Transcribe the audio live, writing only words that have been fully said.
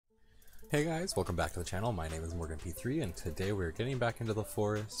Hey guys, welcome back to the channel. My name is Morgan P3 and today we're getting back into the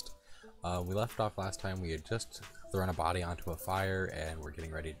forest. We left off last time. We had just thrown a body onto a fire and we're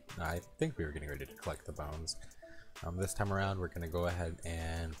getting ready, I think we were getting ready to collect the bones. This time around we're going to go ahead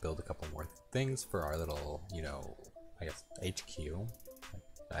and build a couple more things for our little, I guess HQ.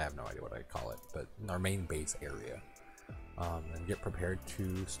 I have no idea what I'd call it, but our main base area. And get prepared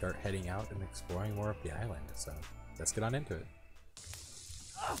to start heading out and exploring more of the island. So let's get on into it.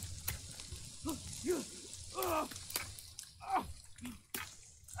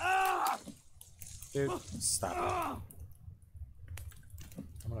 Dude, stop it.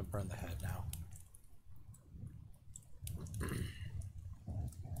 I'm gonna burn the head now.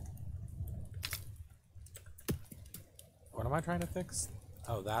 What am I trying to fix?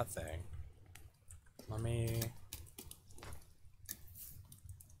 Oh, that thing. Let me...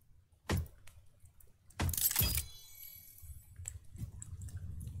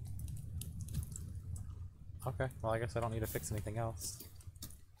 Okay, well I guess I don't need to fix anything else.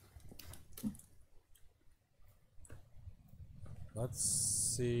 Let's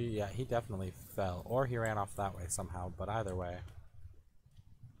see, yeah, he definitely fell, or he ran off that way somehow, but either way.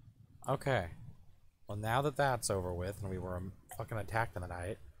 Okay, well now that that's over with, and we were fucking attacked in the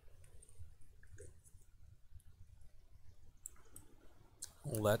night,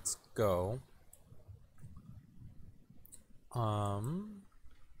 let's go.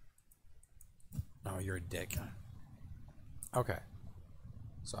 Oh, you're a dick. Okay.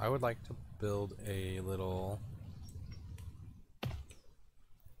 So I would like to build a little...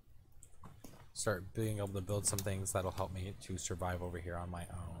 Start being able to build some things that'll help me to survive over here on my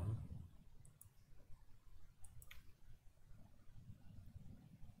own.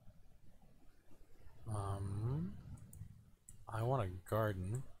 I want a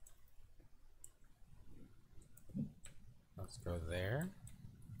garden. Let's go there.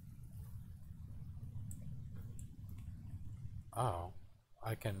 Oh,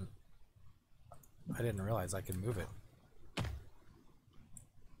 I didn't realize I could move it.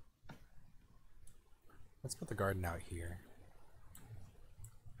 Let's put the garden out here.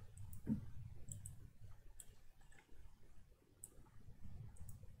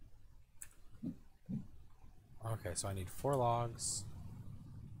 Okay, so I need 4 logs.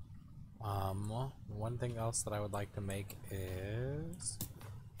 One thing else that I would like to make is...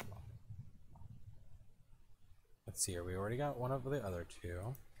 Let's see here, we already got one of the other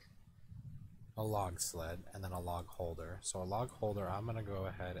two. A log sled, and then a log holder. So a log holder, I'm gonna go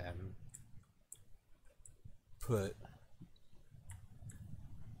ahead and put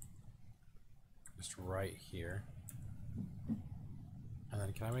just right here. And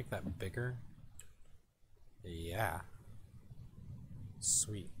then can I make that bigger? Yeah.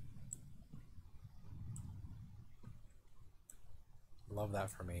 Sweet. Love that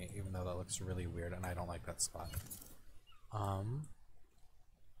for me, even though that looks really weird and I don't like that spot.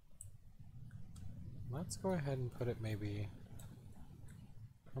 Let's go ahead and put it maybe...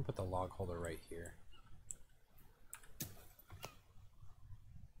 I'll put the log holder right here.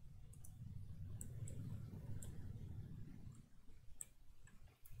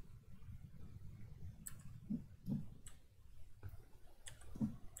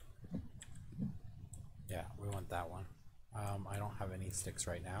 Yeah, we want that one. I don't have any sticks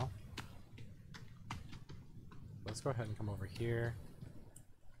right now. Let's go ahead and come over here.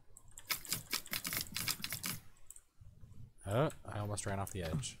 Oh, I almost ran off the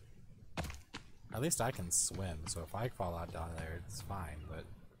edge. At least I can swim, so if I fall out down there, it's fine,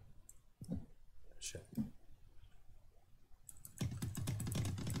 but... Shit.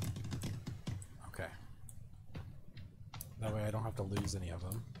 Okay. That way I don't have to lose any of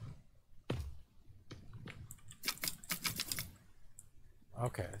them.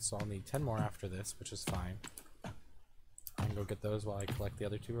 Okay, so I'll need 10 more after this, which is fine. I can go get those while I collect the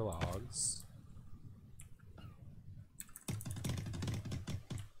other 2 logs.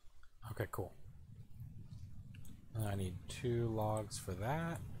 Okay, cool. And I need 2 logs for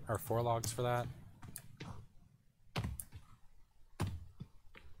that, or 4 logs for that.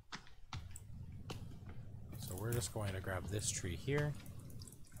 So we're just going to grab this tree here.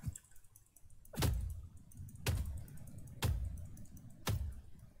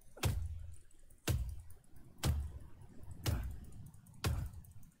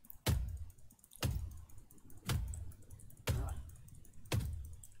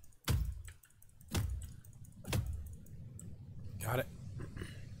 Got it.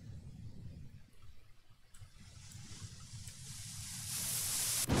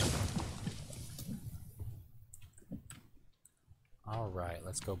 All right,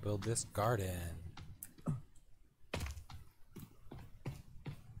 let's go build this garden.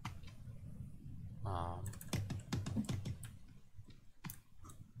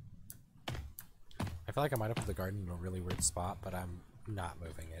 I feel like I might have put the garden in a really weird spot, but I'm not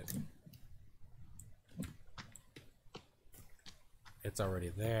moving it. It's already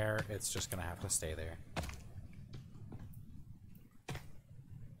there, it's just gonna have to stay there.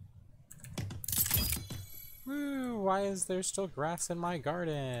 Woo! Why is there still grass in my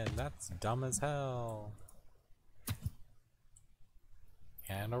garden? That's dumb as hell.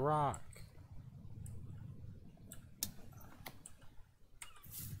 And a rock.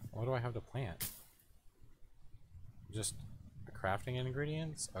 What do I have to plant? Just crafting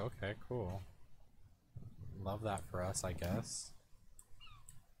ingredients? Okay, cool. Love that for us, I guess.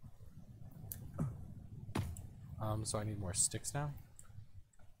 So I need more sticks now?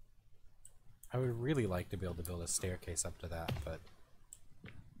 I would really like to be able to build a staircase up to that, but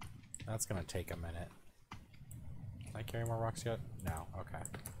that's gonna take a minute. Can I carry more rocks yet? No, okay.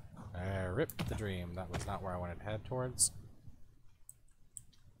 Rip the dream. That was not where I wanted to head towards.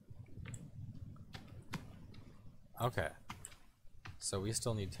 Okay. So we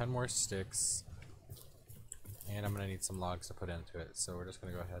still need 10 more sticks. And I'm gonna need some logs to put into it, so we're just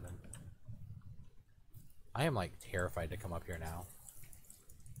gonna go ahead and... I am like terrified to come up here now.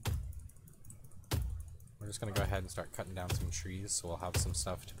 We're just gonna go ahead and start cutting down some trees, so we'll have some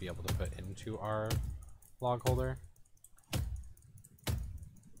stuff to be able to put into our log holder.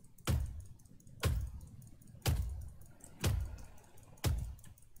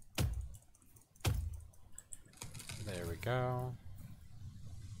 There we go.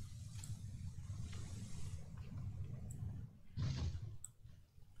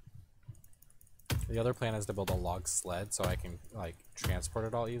 The other plan is to build a log sled so I can like transport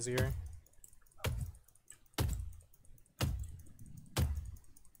it all easier. I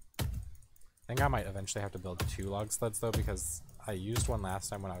think I might eventually have to build 2 log sleds though, because I used one last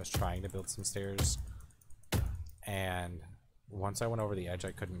time when I was trying to build some stairs, and once I went over the edge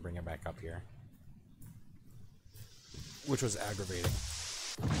I couldn't bring it back up here, which was aggravating.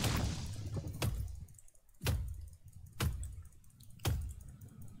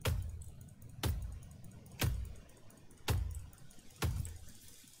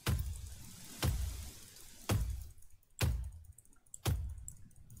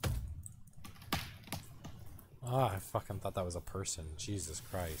 Oh, I fucking thought that was a person. Jesus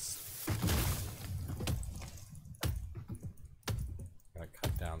Christ. Gotta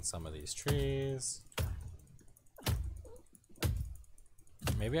cut down some of these trees.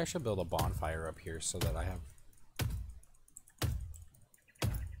 Maybe I should build a bonfire up here so that I have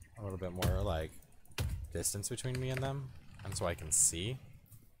a little bit more, like, distance between me and them, and so I can see.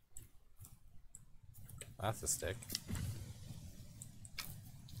 That's a stick.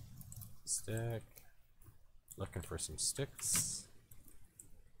 Stick. Looking for some sticks.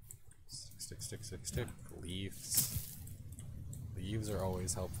 Stick, stick, stick, stick. Leaves. Leaves are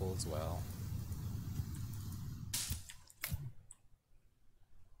always helpful as well.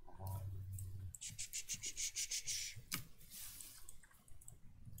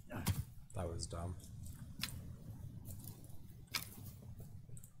 That was dumb.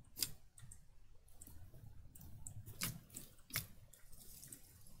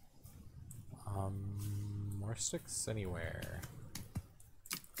 More sticks anywhere.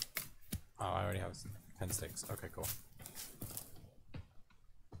 Oh, I already have 10 sticks. Okay, cool.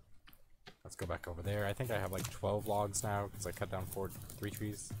 Let's go back over there. I think I have like 12 logs now because I cut down 3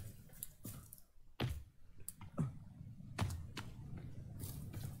 trees.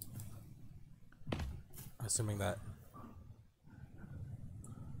 Assuming that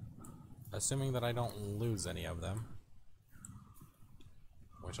I don't lose any of them,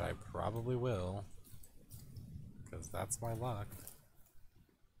 which I probably will, because that's my luck.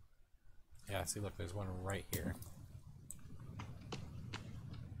 Yeah, see, look, there's one right here.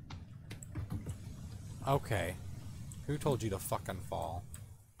 Okay. Who told you to fucking fall?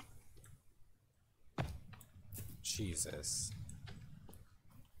 Jesus.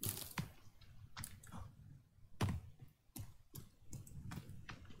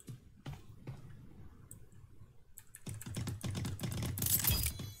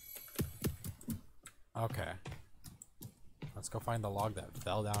 Okay. Let's go find the log that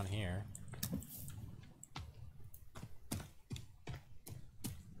fell down here.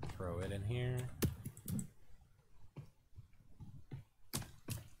 Throw it in here.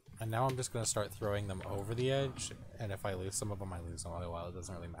 And now I'm just going to start throwing them over the edge, and if I lose some of them, I lose them. Otherwise, it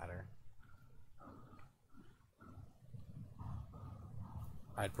doesn't really matter.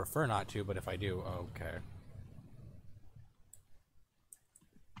 I'd prefer not to, but if I do, okay.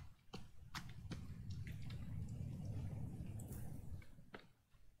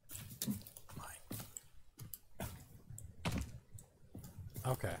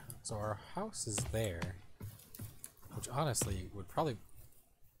 Okay, so our house is there, which honestly would probably...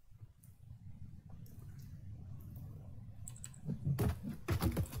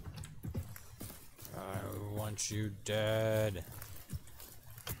 I want you dead.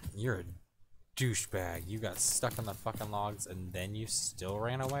 You're a douchebag. You got stuck on the fucking logs and then you still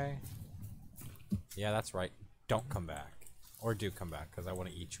ran away? Yeah, that's right. Don't come back. Or do come back, because I want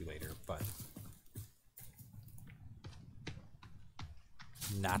to eat you later, but...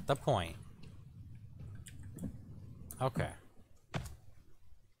 not the point. Okay.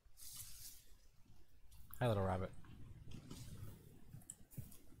 Hi, little rabbit.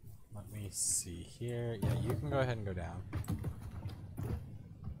 Let me see here. Yeah, you can go ahead and go down.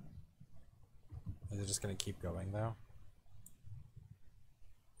 Is it just gonna keep going, though?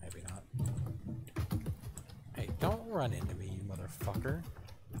 Maybe not. Hey, don't run into me, you motherfucker.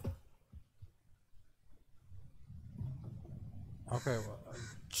 Okay, well,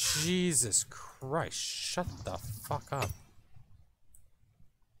 Jesus Christ, shut the fuck up.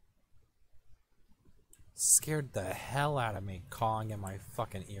 Scared the hell out of me cawing in my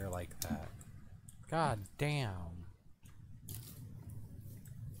fucking ear like that. God damn.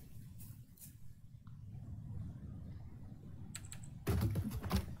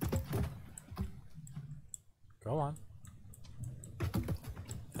 Go on.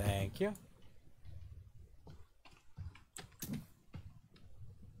 Thank you.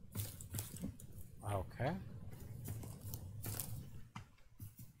 Okay.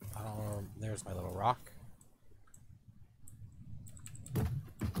 I don't know. There's my little rock. And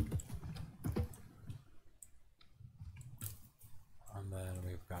then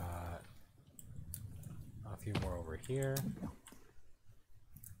we've got a few more over here.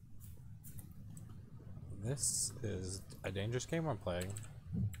 This is a dangerous game I'm playing.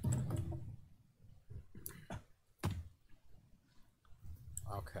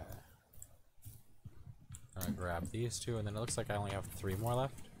 Okay. I'm gonna grab these two, and then it looks like I only have 3 more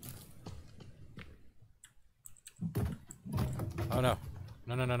left. Oh no.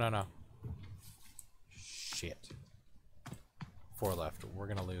 No, no, no, no, no. Shit. 4 left. We're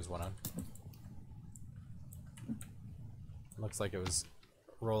gonna lose one on. Looks like it was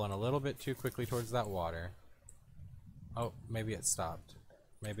rolling a little bit too quickly towards that water. Oh, maybe it stopped.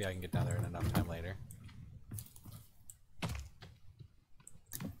 Maybe I can get down there in enough time later.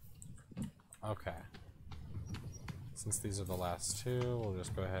 Okay. Since these are the last 2, we'll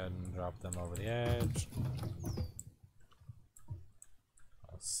just go ahead and drop them over the edge.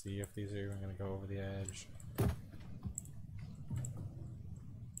 Let's see if these are even going to go over the edge.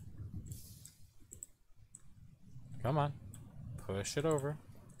 Come on. Push it over.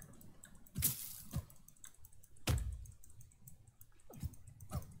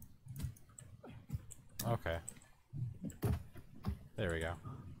 Okay. There we go.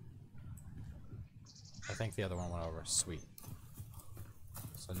 I think the other one went over. Sweet.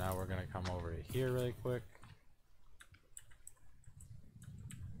 So now we're gonna come over to here really quick.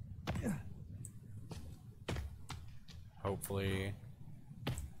 Hopefully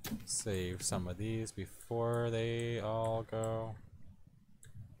save some of these before they all go.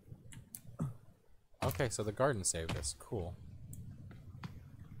 Okay, so the garden saved us. Cool.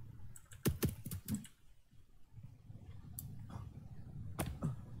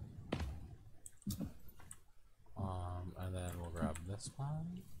 And then we'll grab this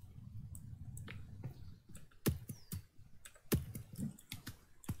one.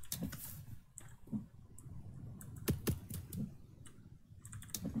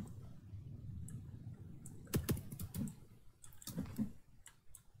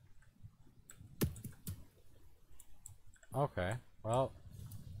 Okay, well,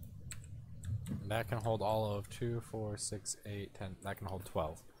 that can hold all of 2, 4, 6, 8, 10. That can hold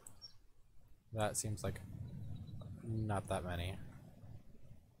 12. That seems like not that many.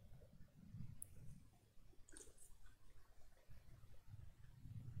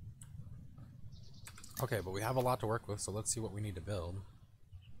 Okay, but we have a lot to work with, so let's see what we need to build.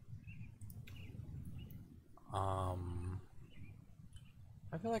 I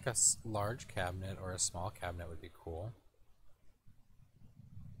feel like a large cabinet or a small cabinet would be cool.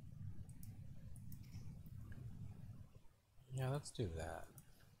 Yeah, let's do that.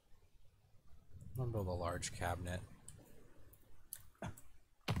 I'm gonna build a large cabinet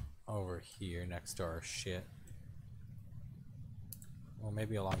over here next to our shit. Well,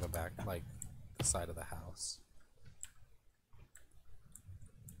 maybe along the back, like the side of the house.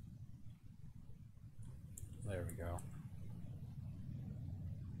 There we go.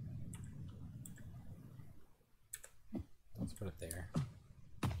 Let's put it there.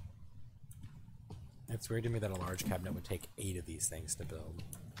 It's weird to me that a large cabinet would take 8 of these things to build.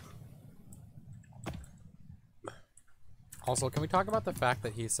 Also, can we talk about the fact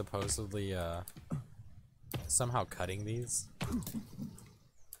that he's supposedly somehow cutting these?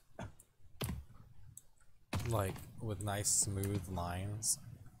 Like, with nice smooth lines.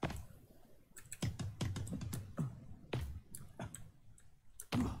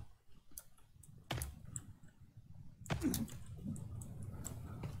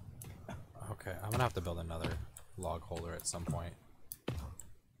 Okay, I'm gonna have to build another log holder at some point.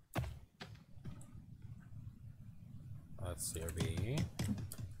 Let's CRB.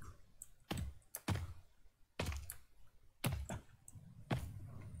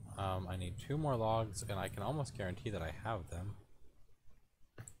 I need 2 more logs, and I can almost guarantee that I have them.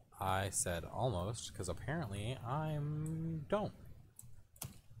 I said almost, because apparently I don't.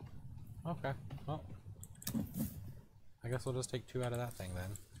 Okay, well, I guess we'll just take 2 out of that thing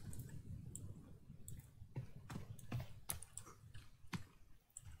then.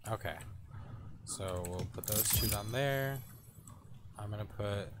 Okay, so we'll put those 2 down there. I'm gonna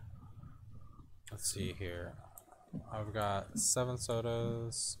put, let's see here, I've got 7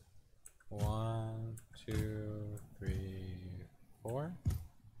 sodas. 1, 2, 3, 4.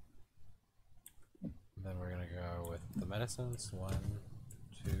 And then we're gonna go with the medicines. 1,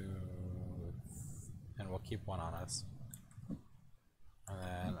 2, and we'll keep 1 on us. And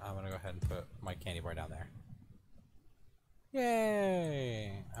then I'm gonna go ahead and put my candy bar down there.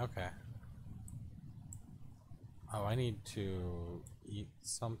 Yay! Okay. Oh, I need to eat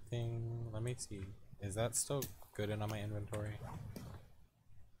something. Let me see. Is that still good in on my inventory?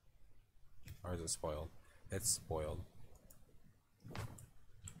 Or is it spoiled? It's spoiled.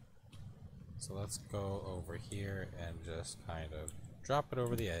 So let's go over here and just kind of drop it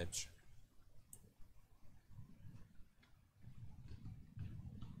over the edge.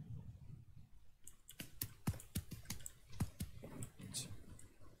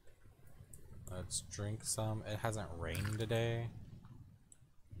 Let's drink some. It hasn't rained today.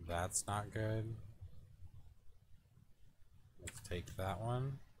 That's not good. Let's take that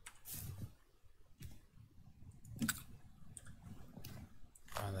one.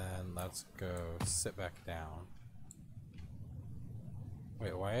 And then let's go sit back down.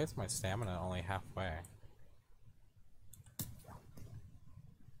 Wait, why is my stamina only halfway?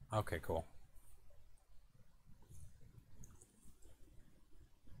 Okay, cool.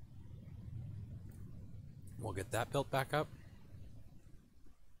 We'll get that built back up.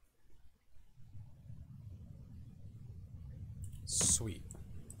 Sweet.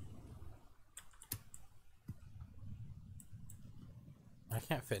 I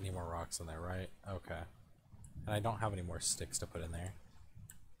can't fit any more rocks in there, right? Okay. And I don't have any more sticks to put in there.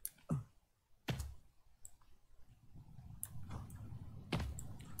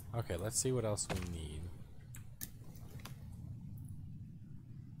 Okay, let's see what else we need.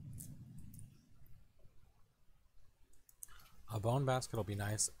 A bone basket will be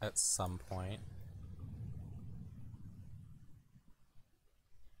nice at some point.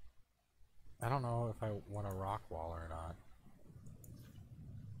 I don't know if I want a rock wall or not.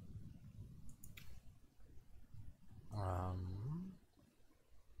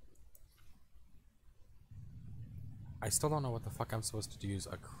 I still don't know what the fuck I'm supposed to use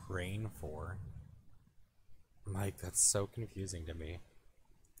a crane for. Like, that's so confusing to me.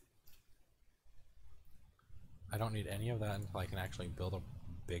 I don't need any of that until I can actually build a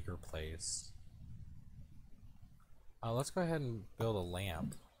bigger place. Let's go ahead and build a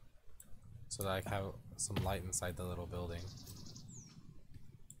lamp so that I can have some light inside the little building.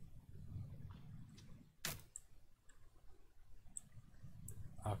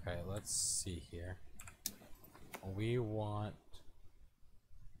 Okay, let's see here. We want...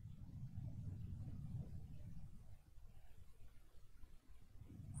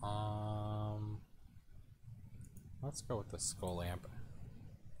 let's go with the skull lamp.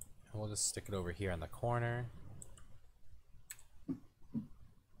 And we'll just stick it over here in the corner.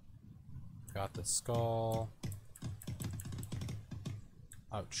 Got the skull.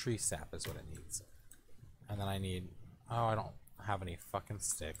 Oh, tree sap is what it needs. And then I need... oh, I don't have any fucking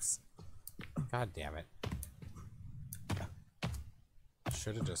sticks. God damn it.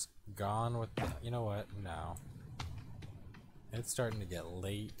 Should have just gone with the... you know what? No. It's starting to get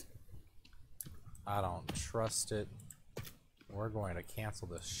late. I don't trust it. We're going to cancel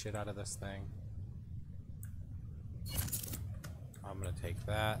the shit out of this thing. I'm going to take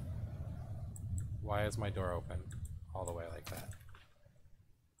that. Why is my door open all the way like that?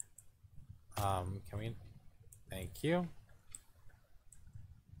 Can we... thank you.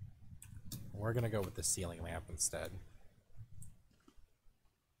 We're going to go with the ceiling lamp instead.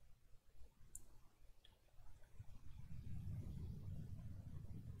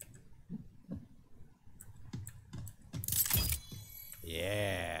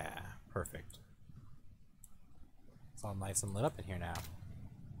 nice and lit up in here now.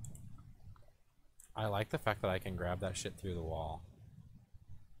 I like the fact that I can grab that shit through the wall.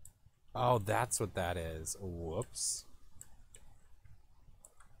 Oh, that's what that is. Whoops.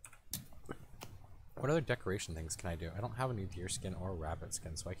 What other decoration things can I do? I don't have any deer skin or rabbit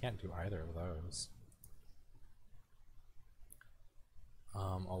skin, so I can't do either of those.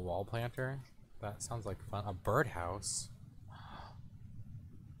 A wall planter? That sounds like fun. A birdhouse?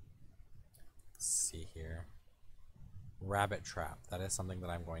 Let's see here. Rabbit trap. That is something that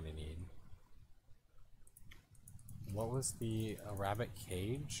I'm going to need. What was the rabbit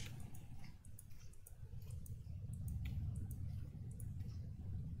cage?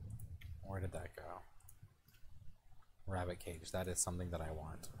 Where did that go? Rabbit cage. That is something that I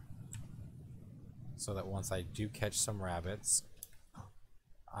want. So that once I do catch some rabbits,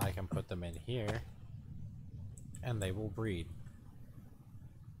 I can put them in here and they will breed.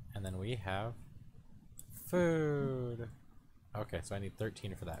 And then we have food. Okay, so I need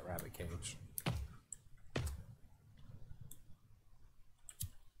 13 for that rabbit cage.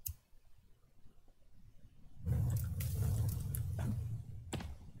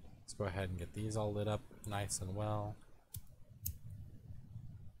 Let's go ahead and get these all lit up nice and well.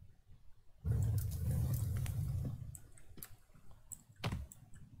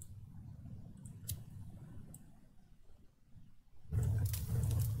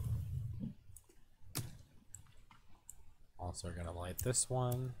 Also gonna light this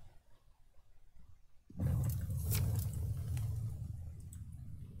one.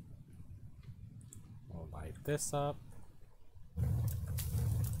 We'll light this up.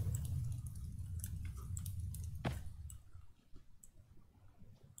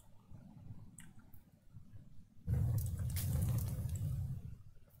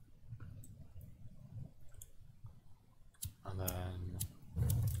 And then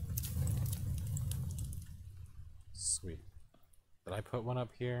sweet. Did I put one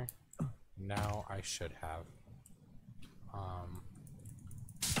up here? No, I should have.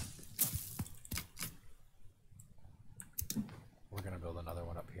 We're gonna build another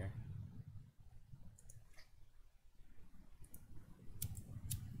one up here.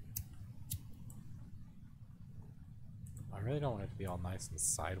 I really don't want it to be all nice and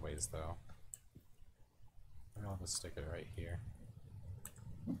sideways though. Maybe I'll just stick it right here.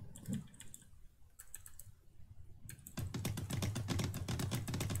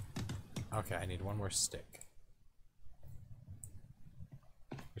 Okay, I need one more stick.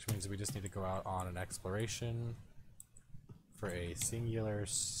 Which means we just need to go out on an exploration for a singular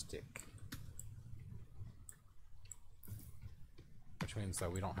stick. Which means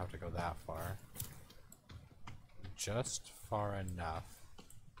that we don't have to go that far. Just far enough.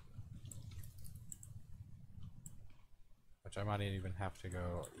 Which I might even have to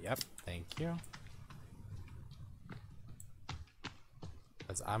go, yep, thank you.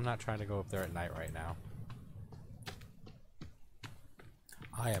 Because I'm not trying to go up there at night right now.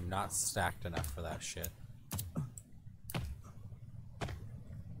 I am not stacked enough for that shit.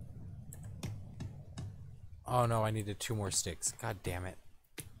 Oh no, I needed 2 more sticks. God damn it.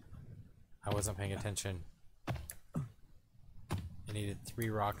 I wasn't paying attention. I needed 3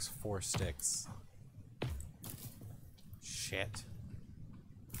 rocks, 4 sticks. Shit.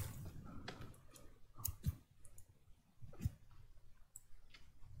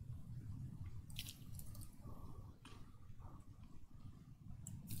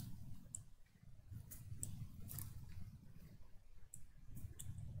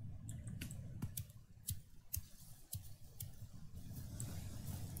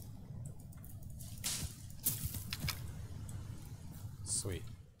 Sweet.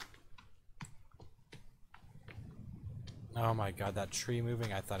 Oh my god, that tree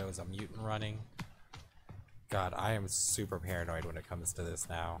moving, I thought it was a mutant running. God, I am super paranoid when it comes to this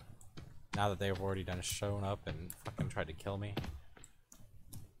now. Now that they've already shown up and fucking tried to kill me.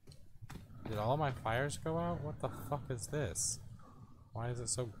 Did all my fires go out? What the fuck is this? Why is it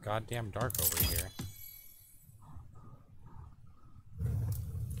so goddamn dark over here?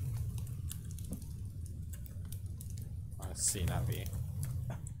 C, not B.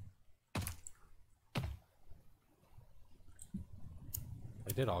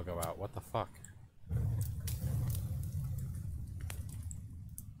 They did all go out. What the fuck?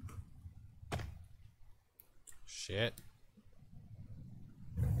 Shit.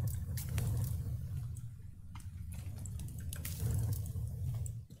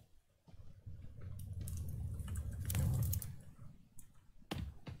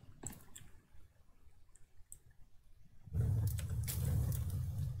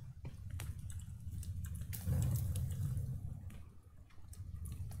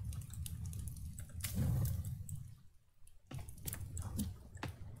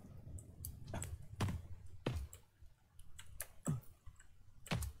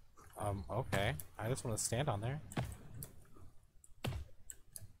 Okay. I just want to stand on there.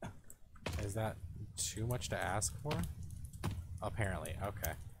 Is that too much to ask for? Apparently,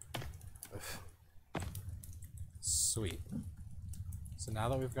 okay. Ugh. Sweet. So now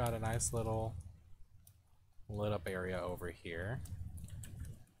that we've got a nice little lit up area over here,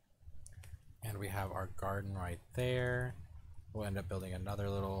 and we have our garden right there, we'll end up building another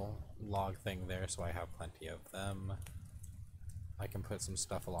little log thing there so I have plenty of them. I can put some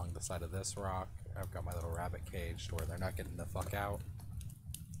stuff along the side of this rock. I've got my little rabbit cage where they're not getting the fuck out.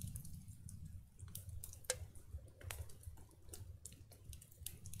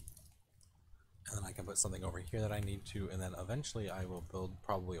 And then I can put something over here that I need to, and then eventually I will build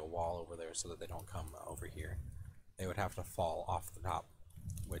probably a wall over there so that they don't come over here. They would have to fall off the top,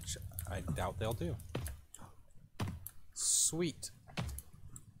 which I doubt they'll do. Sweet.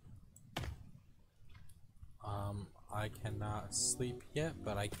 I cannot sleep yet,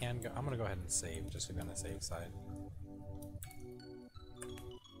 but I can go. I'm gonna go ahead and save, just to be on the safe side.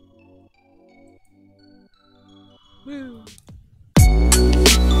 Woo!